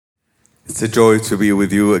It's a joy to be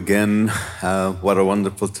with you again. What a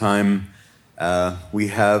wonderful time we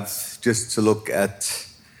have just to look at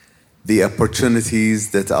the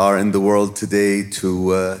opportunities that are in the world today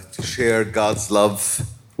to share God's love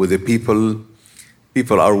with the people.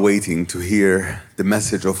 People are waiting to hear the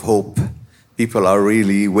message of hope. People are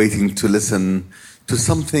really waiting to listen to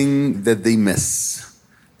something that they miss.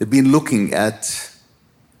 They've been looking at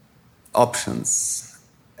options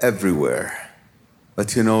everywhere.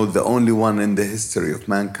 But you know, the only one in the history of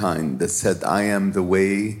mankind that said, I am the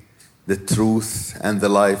way, the truth, and the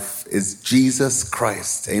life is Jesus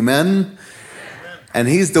Christ. Amen? Amen? And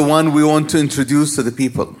He's the one we want to introduce to the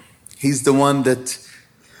people. He's the one that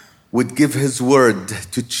would give His word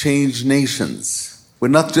to change nations. We're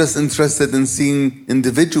not just interested in seeing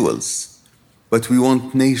individuals, but we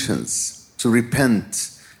want nations to repent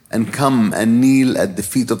and come and kneel at the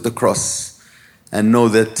feet of the cross and know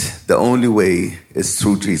that the only way is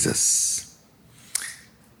through Jesus.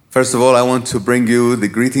 First of all, I want to bring you the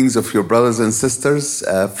greetings of your brothers and sisters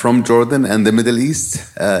from Jordan and the Middle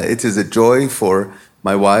East. It is a joy for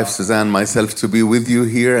my wife, Suzanne, and myself to be with you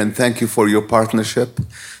here, and thank you for your partnership.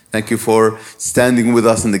 Thank you for standing with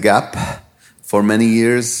us in the gap for many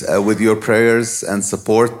years with your prayers and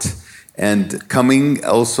support, and coming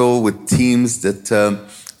also with teams that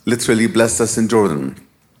literally blessed us in Jordan.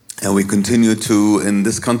 And we continue to, in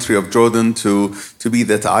this country of Jordan, to be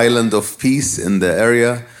that island of peace in the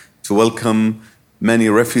area, to welcome many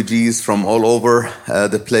refugees from all over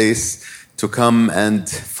the place to come and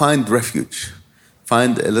find refuge,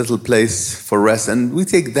 find a little place for rest. And we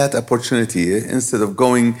take that opportunity. Instead of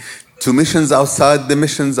going to missions outside, the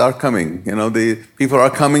missions are coming. You know, the people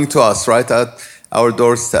are coming to us right at our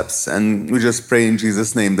doorsteps. And we just pray in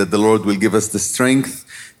Jesus' name that the Lord will give us the strength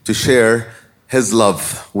to share His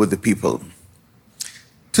love with the people.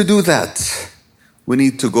 To do that, we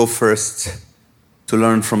need to go first to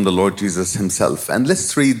learn from the Lord Jesus Himself. And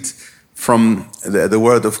let's read from the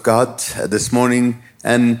Word of God this morning.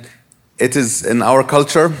 And it is in our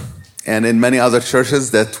culture and in many other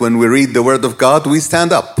churches that when we read the Word of God, we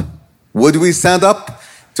stand up. Would we stand up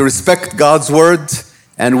to respect God's Word?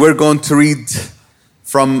 And we're going to read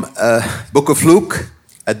from Book of Luke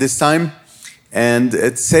at this time. And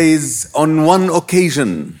it says, on one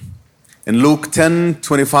occasion, in Luke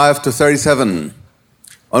 10:25 to 37,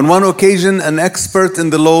 on one occasion, an expert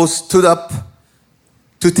in the law stood up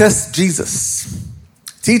to test Jesus.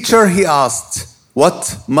 Teacher, he asked,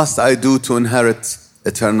 what must I do to inherit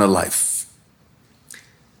eternal life?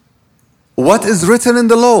 What is written in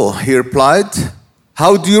the law? He replied,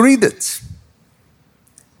 how do you read it?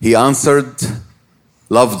 He answered,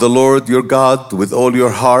 love the Lord your God with all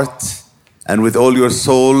your heart, and with all your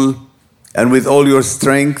soul, and with all your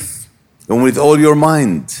strength, and with all your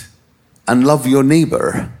mind, and love your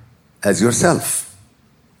neighbor as yourself.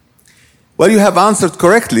 Well, you have answered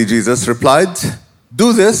correctly, Jesus replied.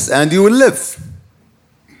 Do this and you will live.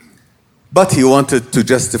 But he wanted to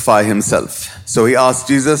justify himself. So he asked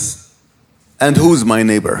Jesus, and who's my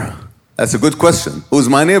neighbor? That's a good question. Who's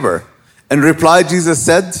my neighbor? In reply, Jesus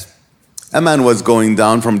said, a man was going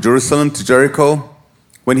down from Jerusalem to Jericho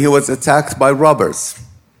when he was attacked by robbers.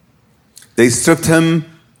 They stripped him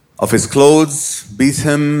of his clothes, beat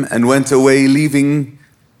him, and went away, leaving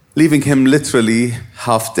him literally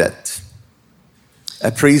half dead.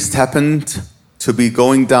 A priest happened to be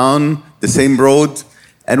going down the same road,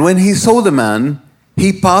 and when he saw the man,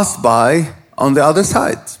 he passed by on the other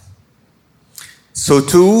side. So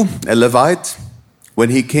too, a Levite,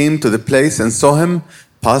 when he came to the place and saw him,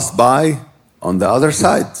 passed by on the other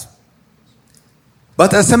side.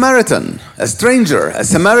 But a Samaritan, a stranger, a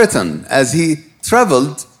Samaritan, as he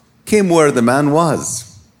traveled, came where the man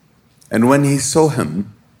was. And when he saw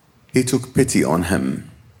him, he took pity on him.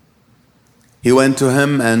 He went to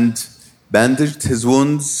him and bandaged his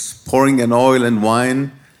wounds, pouring in oil and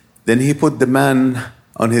wine. Then he put the man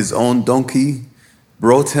on his own donkey,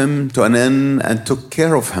 brought him to an inn, and took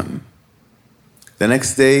care of him. The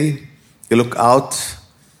next day, he looked out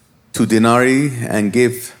 2 denarii and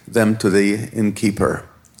gave them to the innkeeper.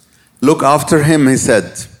 Look after him, he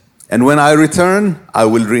said, and when I return, I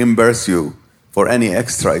will reimburse you for any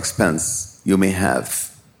extra expense you may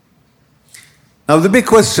have. Now the big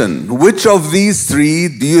question, which of these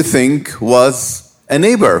 3 do you think was a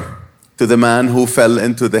neighbor to the man who fell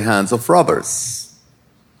into the hands of robbers?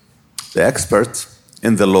 The expert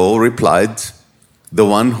in the law replied, the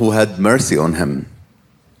one who had mercy on him.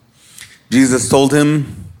 Jesus told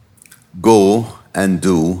him, go and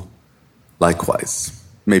do likewise.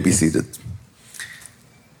 You may be seated.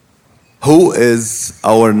 Who is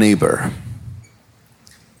our neighbor?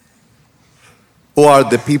 Who are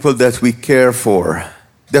the people that we care for?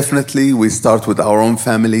 Definitely, we start with our own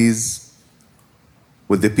families,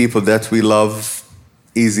 with the people that we love.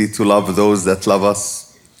 Easy to love those that love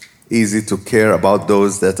us. Easy to care about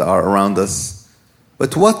those that are around us.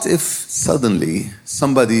 But what if suddenly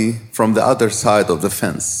somebody from the other side of the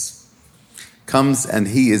fence comes and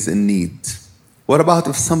he is in need? What about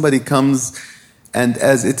if somebody comes and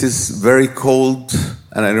as it is very cold,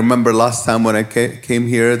 and I remember last time when I came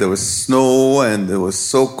here, there was snow and it was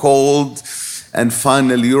so cold, and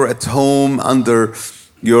finally you're at home under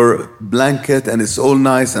your blanket and it's all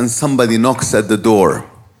nice and somebody knocks at the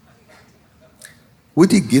door.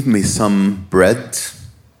 Would you give me some bread?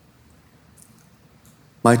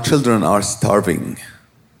 My children are starving.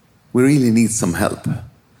 We really need some help.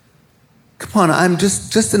 Come on, I'm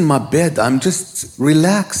just in my bed. I'm just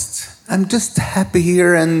relaxed. I'm just happy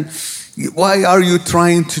here. And why are you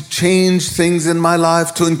trying to change things in my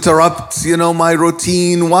life, to interrupt, my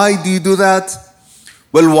routine? Why do you do that?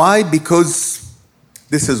 Well, why? Because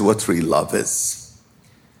this is what real love is.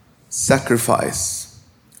 Sacrifice.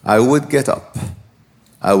 I would get up.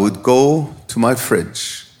 I would go to my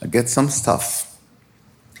fridge. I'd get some stuff.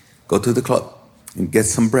 Go to the club and get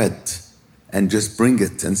some bread and just bring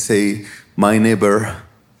it and say, my neighbor,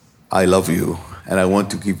 I love you and I want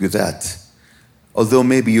to give you that. Although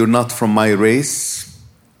maybe you're not from my race,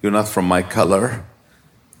 you're not from my color,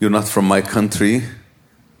 you're not from my country,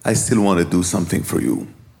 I still want to do something for you.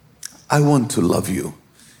 I want to love you.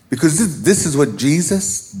 Because this is what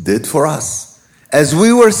Jesus did for us. As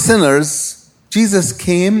we were sinners, Jesus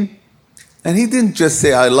came and he didn't just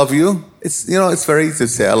say, I love you. It's very easy to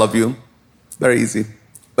say, I love you. Very easy.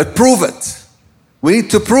 But prove it. We need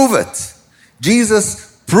to prove it.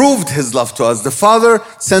 Jesus proved his love to us. The Father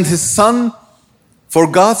sent his Son. For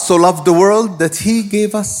God so loved the world that he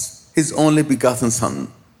gave us his only begotten Son.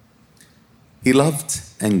 He loved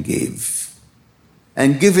and gave.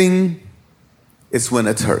 And giving is when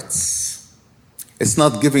it hurts. It's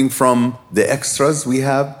not giving from the extras we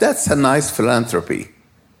have. That's a nice philanthropy.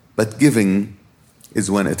 But giving is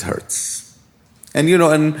when it hurts. And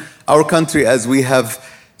in our country, as we have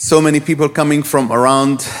so many people coming from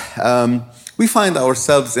around, we find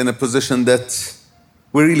ourselves in a position that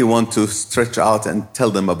we really want to stretch out and tell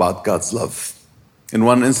them about God's love. In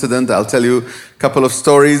one incident, I'll tell you a couple of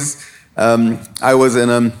stories. I was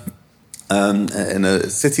in a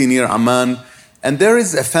city near Amman, and there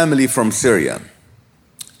is a family from Syria,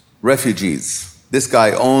 refugees. This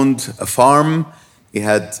guy owned a farm. He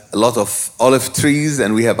had a lot of olive trees,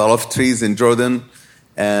 and we have olive trees in Jordan.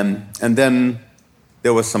 And then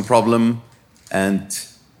there was some problem, and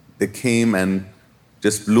they came and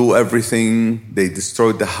just blew everything. They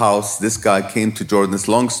destroyed the house. This guy came to Jordan. It's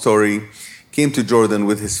a long story. Came to Jordan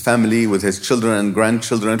with his family, with his children and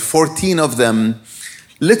grandchildren, 14 of them,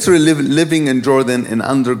 literally living in Jordan in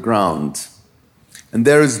underground. And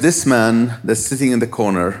there is this man that's sitting in the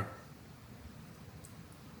corner,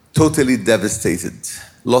 totally devastated,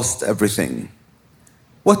 lost everything.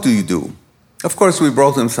 What do you do? Of course, we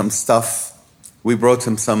brought him some stuff. We brought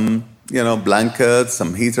him some blankets,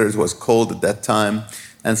 some heaters, it was cold at that time,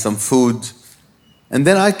 and some food. And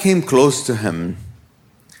then I came close to him.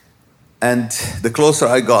 And the closer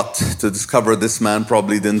I got to discover this man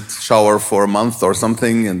probably didn't shower for a month or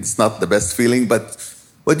something, and it's not the best feeling, but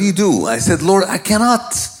what do? I said, Lord, I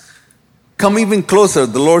cannot come even closer.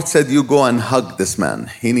 The Lord said, you go and hug this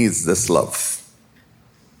man. He needs this love.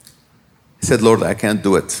 I said, Lord, I can't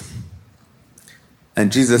do it. And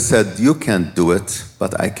Jesus said, you can't do it,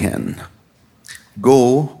 but I can.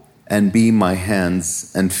 Go and be my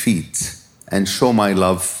hands and feet and show my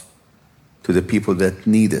love to the people that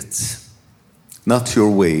need it. Not your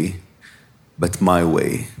way, but my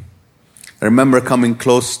way. I remember coming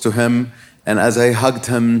close to him, and as I hugged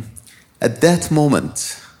him, at that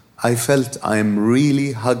moment, I felt I'm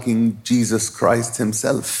really hugging Jesus Christ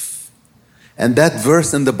himself. And that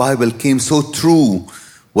verse in the Bible came so true.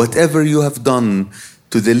 Whatever you have done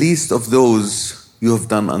to the least of those, you have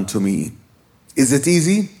done unto me. Is it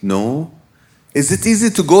easy? No. Is it easy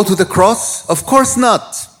to go to the cross? Of course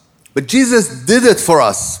not. But Jesus did it for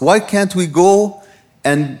us. Why can't we go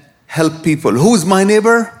and help people? Who's my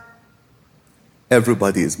neighbor?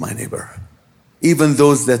 Everybody is my neighbor. Even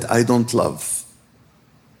those that I don't love.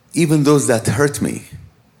 Even those that hurt me.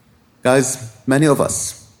 Guys, many of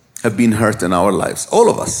us have been hurt in our lives. All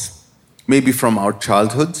of us. Maybe from our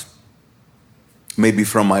childhood, maybe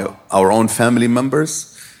from our own family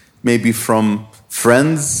members, maybe from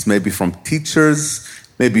friends, maybe from teachers,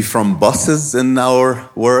 maybe from bosses in our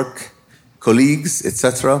work, colleagues,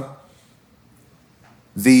 etc.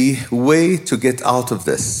 The way to get out of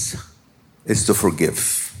this is to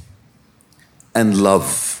forgive and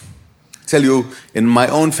love. I tell you, in my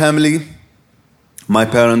own family, my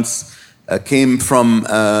parents came from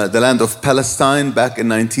the land of Palestine back in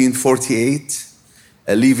 1948,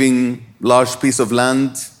 leaving large piece of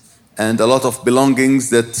land and a lot of belongings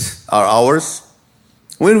that are ours.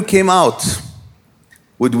 When we came out,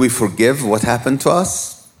 would we forgive what happened to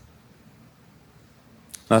us?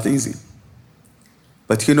 Not easy.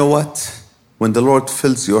 But you know what? When the Lord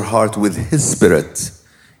fills your heart with His Spirit,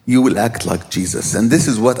 you will act like Jesus. And this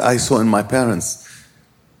is what I saw in my parents.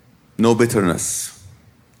 No bitterness,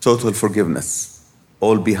 total forgiveness,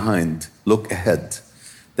 all behind, look ahead.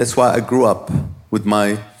 That's why I grew up with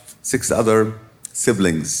my 6 other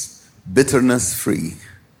siblings, bitterness free.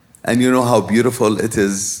 And you know how beautiful it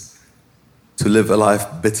is to live a life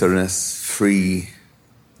bitterness free,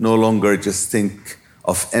 no longer just think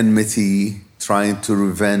of enmity, trying to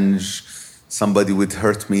revenge. Somebody would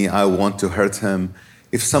hurt me, I want to hurt him.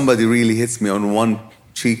 If somebody really hits me on one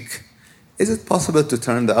cheek, is it possible to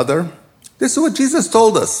turn the other? This is what Jesus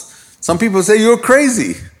told us. Some people say, you're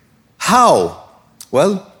crazy. How?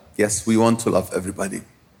 Well, yes, we want to love everybody.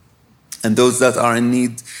 And those that are in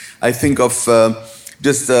need, I think of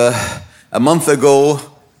just a month ago,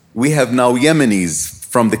 we have now Yemenis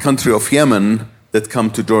from the country of Yemen that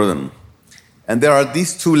come to Jordan. And there are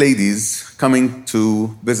these 2 ladies coming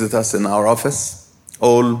to visit us in our office,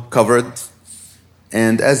 all covered.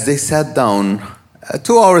 And as they sat down,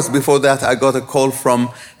 2 hours before that, I got a call from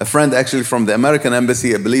a friend actually from the American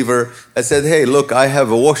embassy, a believer. I said, hey, look, I have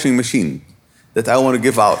a washing machine that I want to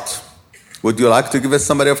give out. Would you like to give it to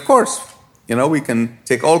somebody? Of course. You know, we can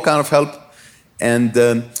take all kind of help. And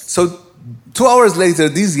so 2 hours later,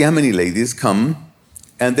 these Yemeni ladies come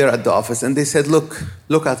and they're at the office and they said, look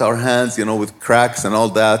at our hands, you know, with cracks and all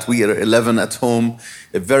that. We are 11 at home,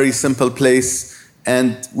 a very simple place,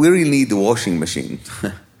 and we really need a washing machine.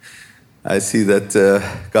 I see that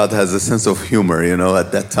God has a sense of humor, you know,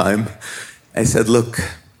 at that time. I said, look,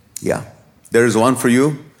 yeah, there is one for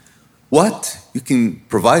you. What? You can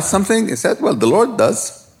provide something? He said, well, the Lord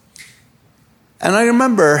does. And I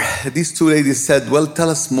remember these 2 ladies said, well,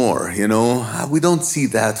 tell us more, you know. We don't see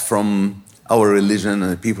that from our religion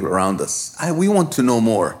and the people around us. We want to know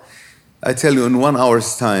more. I tell you, in 1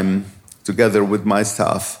 hour's time, together with my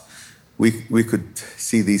staff, we could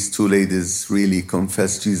see these 2 ladies really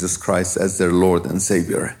confess Jesus Christ as their Lord and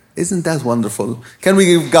Savior. Isn't that wonderful? Can we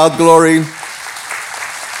give God glory?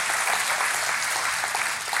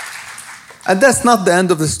 And that's not the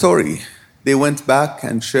end of the story. They went back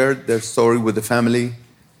and shared their story with the family.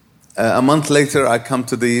 A month later, I come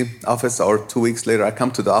to the office, or 2 weeks later, I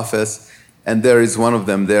come to the office, and there is one of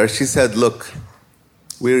them there. She said, look,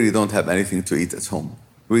 we really don't have anything to eat at home.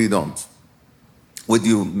 We don't. Would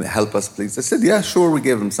you help us, please? I said, yeah, sure. We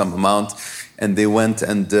gave them some amount, and they went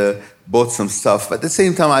and bought some stuff. At the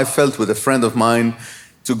same time, I felt with a friend of mine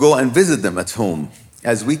to go and visit them at home.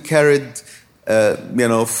 As we carried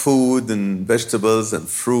food and vegetables and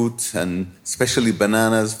fruit and especially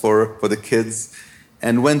bananas for the kids,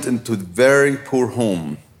 and went into a very poor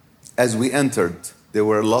home. As we entered, there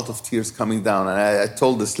were a lot of tears coming down. And I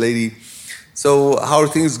told this lady, so how are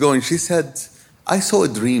things going? She said, I saw a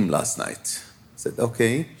dream last night. I said,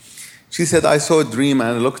 okay. She said, I saw a dream and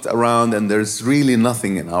I looked around and there's really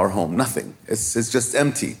nothing in our home, nothing. It's just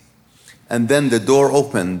empty. And then the door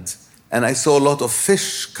opened and I saw a lot of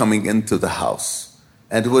fish coming into the house.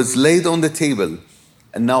 And it was laid on the table.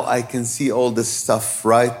 And now I can see all this stuff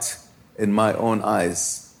right in my own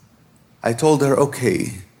eyes. I told her,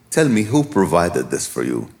 okay, tell me who provided this for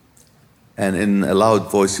you. And in a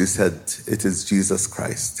loud voice, she said, it is Jesus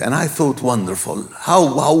Christ. And I thought, wonderful.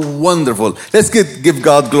 How wonderful. Let's give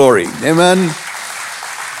God glory. Amen.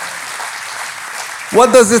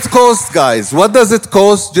 What does it cost, guys? What does it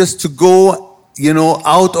cost just to go,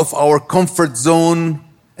 out of our comfort zone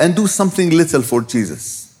and do something little for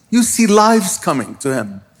Jesus? You see lives coming to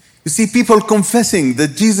Him. You see people confessing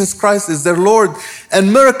that Jesus Christ is their Lord,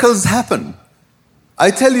 and miracles happen. I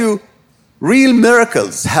tell you, real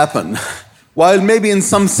miracles happen. While maybe in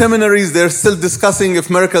some seminaries they're still discussing if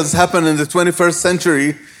miracles happen in the 21st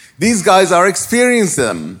century, these guys are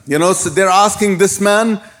experiencing them. So they're asking this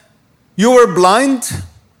man, you were blind?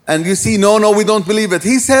 And you see, no, we don't believe it.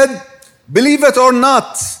 He said, believe it or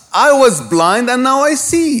not, I was blind and now I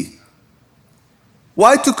see.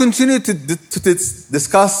 Why to continue to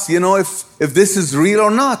discuss, if this is real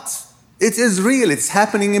or not? It is real. It's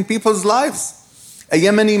happening in people's lives. A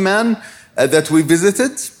Yemeni man that we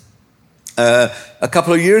visited a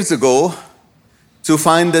couple of years ago to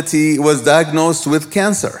find that he was diagnosed with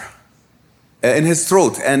cancer in his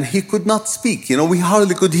throat and he could not speak. We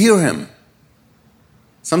hardly could hear him.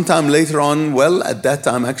 Sometime later on, well, at that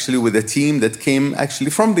time actually with a team that came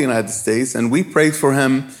actually from the United States, and we prayed for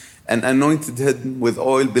him and anointed him with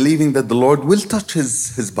oil, believing that the Lord will touch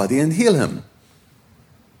his body and heal him.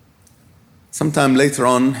 Sometime later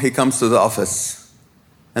on, he comes to the office,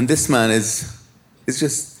 and this man is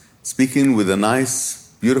just speaking with a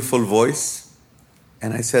nice, beautiful voice.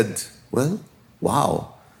 And I said, well,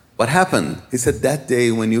 wow, what happened? He said, that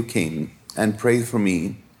day when you came and prayed for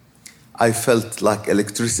me, I felt like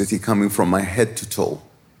electricity coming from my head to toe.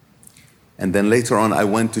 And then later on, I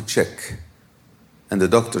went to check, and the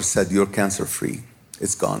doctor said, you're cancer-free.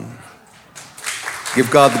 It's gone. Give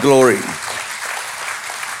God the glory.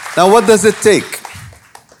 Now, what does it take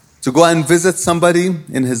to go and visit somebody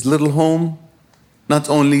in his little home, not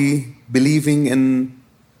only believing in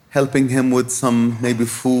helping him with some maybe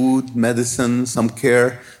food, medicine, some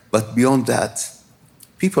care, but beyond that,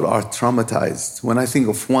 people are traumatized. When I think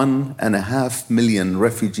of 1.5 million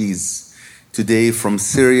refugees today from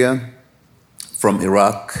Syria, from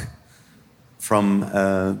Iraq, from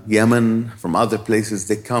Yemen, from other places,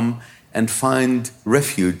 they come and find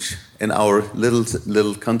refuge in our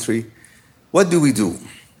little country. What do?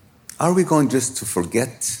 Are we going just to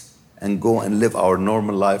forget and go and live our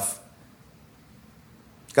normal life?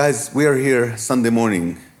 Guys, we are here Sunday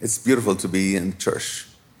morning. It's beautiful to be in church,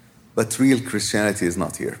 but real Christianity is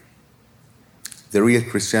not here. The real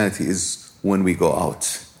Christianity is when we go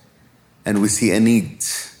out and we see a need,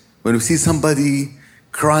 when we see somebody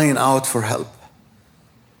crying out for help,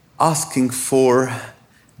 asking for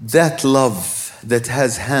that love that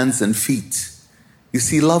has hands and feet. You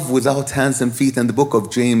see, love without hands and feet, and the book of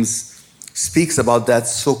James speaks about that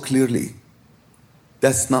so clearly.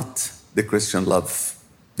 That's not the Christian love.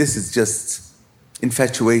 This is just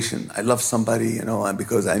infatuation. I love somebody, and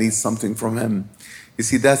because I need something from him. You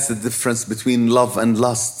see, that's the difference between love and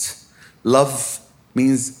lust. Love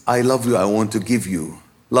means I love you, I want to give you.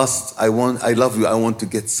 Lust, I love you, I want to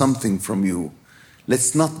get something from you.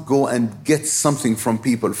 Let's not go and get something from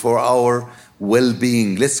people for our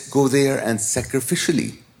well-being. Let's go there and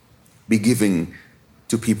sacrificially be giving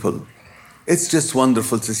to people. It's just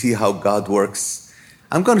wonderful to see how God works.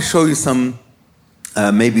 I'm going to show you some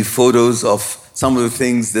maybe photos of some of the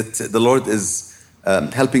things that the Lord is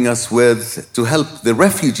helping us with to help the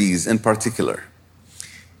refugees in particular.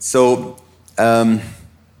 So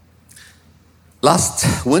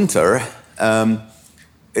last winter,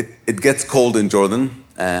 it gets cold in Jordan,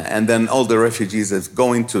 and then all the refugees are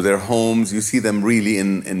going to their homes. You see them really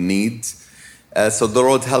in need. So the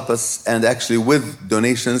Lord help us, and actually with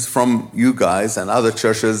donations from you guys and other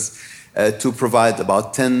churches to provide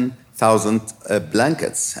about 10,000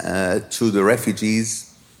 blankets to the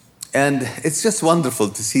refugees. And it's just wonderful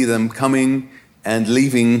to see them coming and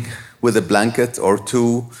leaving with a blanket or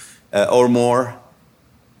two or more.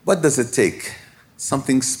 What does it take?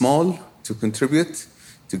 Something small to contribute,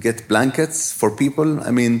 to get blankets for people?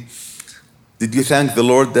 I mean, did you thank the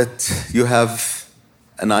Lord that you have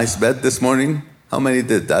a nice bed this morning? How many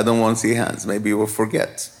did? I don't want to see hands. Maybe you will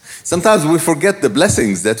forget. Sometimes we forget the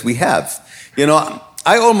blessings that we have.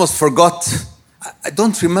 I almost forgot. I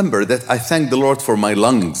don't remember that I thanked the Lord for my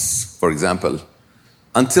lungs, for example,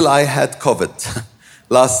 until I had COVID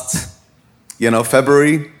last,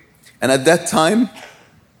 February. And at that time,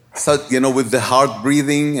 with the hard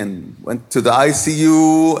breathing, and went to the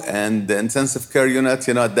ICU and the intensive care unit,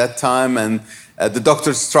 at that time. And the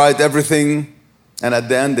doctors tried everything. And at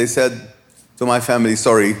the end, they said to my family,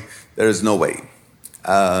 sorry, there is no way.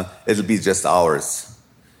 It'll be just hours,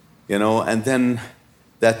 And then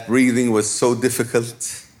that breathing was so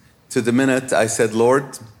difficult. To the minute I said,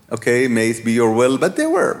 Lord, okay, may it be your will. But there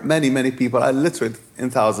were many, many people, I literally in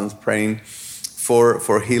thousands, praying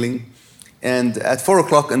for healing. And at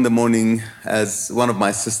 4:00 in the morning, as one of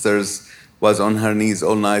my sisters was on her knees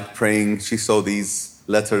all night praying, she saw these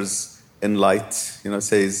letters in light,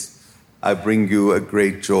 says, I bring you a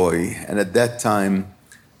great joy. And at that time,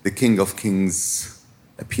 the King of Kings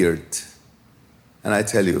appeared. And I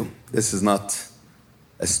tell you, this is not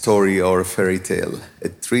a story or a fairy tale.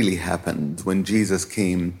 It really happened when Jesus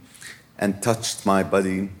came and touched my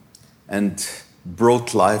body and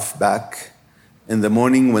brought life back. In the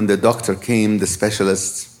morning when the doctor came, the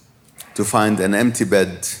specialist, to find an empty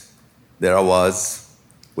bed, there I was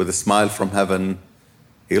with a smile from heaven.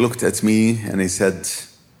 He looked at me and he said,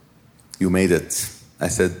 you made it. I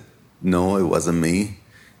said, no, it wasn't me.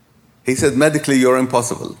 He said, medically, you're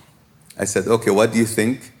impossible. I said, okay, what do you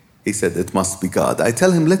think? He said, it must be God. I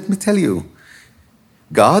tell him, let me tell you,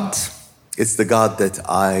 God, it's the God that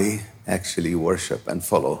I actually worship and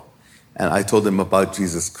follow. And I told him about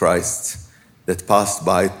Jesus Christ that passed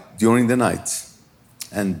by during the night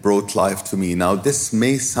and brought life to me. Now, this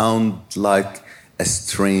may sound like a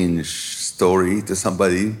strange story to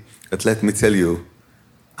somebody, but let me tell you,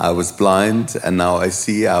 I was blind and now I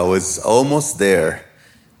see. I was almost there.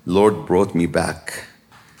 Lord brought me back.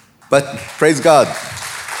 But praise God.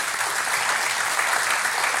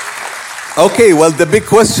 Okay, well, the big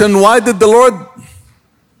question, why did the Lord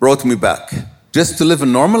brought me back? Just to live a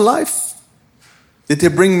normal life? Did He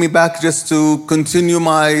bring me back just to continue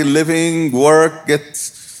my living, work, get,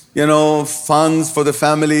 funds for the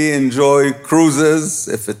family, enjoy cruises,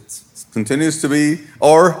 if it continues to be,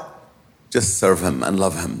 or just serve Him and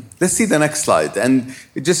love Him? Let's see the next slide, and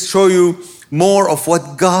it just show you more of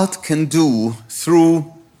what God can do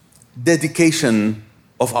through dedication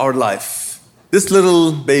of our life. This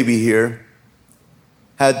little baby here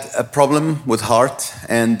had a problem with heart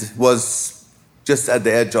and was just at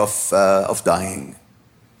the edge of dying.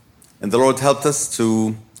 And the Lord helped us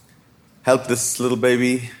to help this little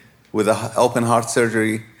baby with an open heart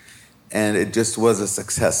surgery, and it just was a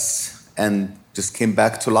success and just came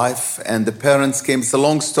back to life. And the parents came. It's a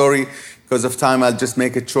long story. Because of time, I'll just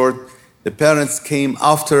make it short. The parents came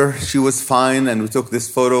after she was fine, and we took this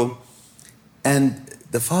photo. And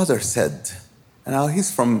the father said, and now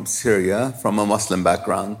he's from Syria, from a Muslim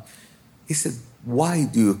background. He said, why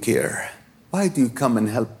do you care? Why do you come and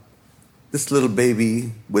help this little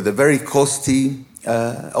baby with a very costly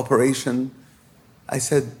operation? I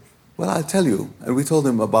said, well, I'll tell you. And we told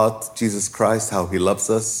him about Jesus Christ, how He loves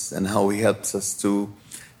us and how He helps us to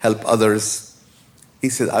help others. He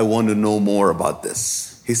said, I want to know more about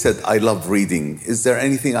this. He said, I love reading. Is there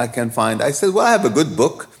anything I can find? I said, well, I have a good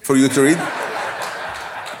book for you to read.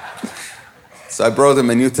 So I brought him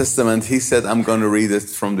a New Testament. He said, I'm going to read it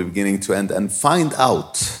from the beginning to end and find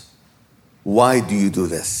out, why do you do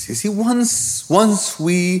this? You see, once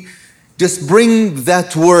we just bring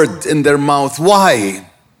that word in their mouth, why?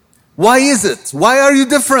 Why is it? Why are you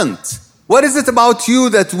different? What is it about you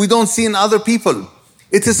that we don't see in other people?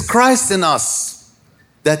 It is Christ in us.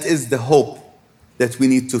 That is the hope that we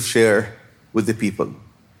need to share with the people.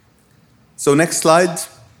 So next slide,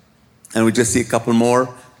 and we just see a couple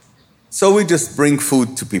more. So we just bring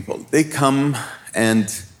food to people. They come,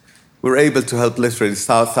 and we're able to help literally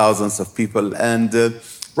thousands of people. And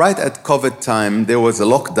right at COVID time, there was a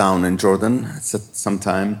lockdown in Jordan at some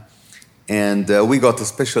time. And we got a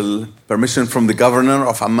special permission from the governor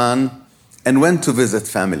of Amman and went to visit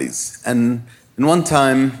families. And one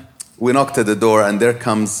time, we knocked at the door, and there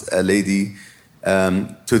comes a lady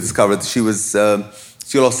to discover that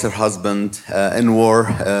she lost her husband in war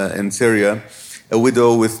in Syria, a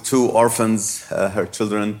widow with 2 orphans, her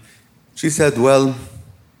children. She said, well,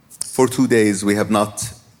 for 2 days we have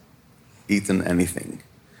not eaten anything.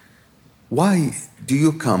 Why do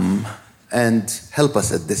you come and help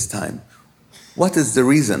us at this time? What is the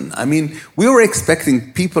reason? I mean, we were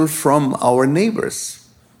expecting people from our neighbors,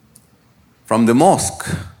 from the mosque,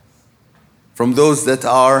 from those that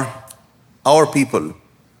are our people.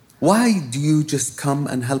 Why do you just come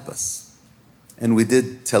and help us? And we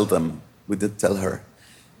did tell them, we did tell her.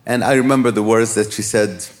 And I remember the words that she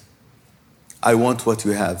said, I want what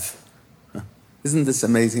you have. Isn't this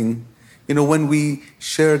amazing? You know, when we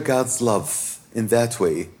share God's love in that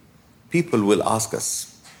way, people will ask us.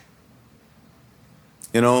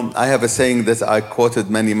 You know, I have a saying that I quoted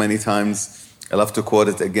many, many times. I love to quote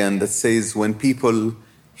it again, that says, when people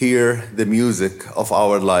hear the music of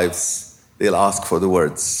our lives, they'll ask for the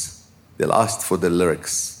words. They'll ask for the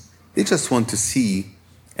lyrics. They just want to see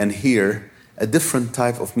and hear a different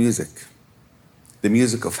type of music, the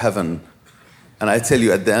music of heaven. And I tell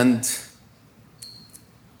you, at the end,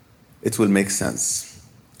 it will make sense.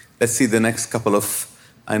 Let's see the next couple of,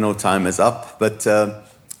 I know time is up, but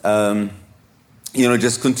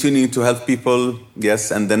just continuing to help people. Yes,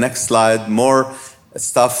 and the next slide, more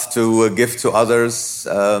stuff to give to others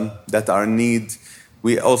that are in need.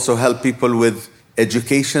 We also help people with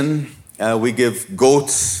education. We give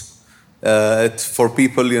goats for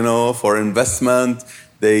people, for investment.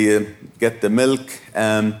 They get the milk.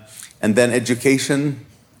 And then education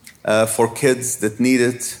for kids that need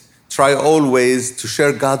it. Try always to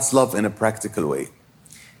share God's love in a practical way.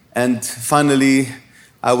 And finally,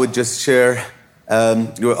 I would just share,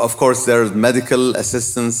 of course, there's medical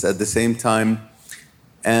assistance at the same time,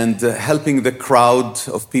 and helping the crowd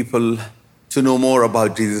of people to know more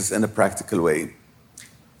about Jesus in a practical way.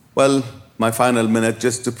 Well, my final minute,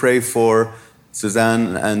 just to pray for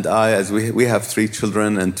Suzanne and I, as we have 3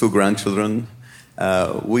 children and 2 grandchildren.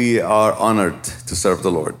 We are honored to serve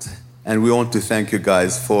the Lord. And we want to thank you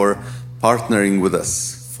guys for partnering with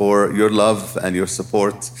us, for your love and your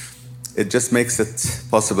support. it just makes it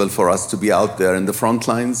possible for us to be out there in the front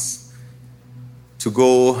lines, to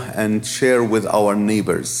go and share with our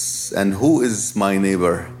neighbors. And who is my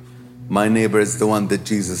neighbor? My neighbor is the one that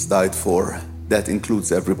Jesus died for. That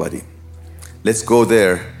includes everybody. Let's go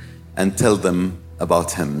there and tell them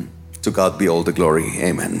about him. To God be all the glory.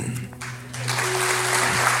 Amen.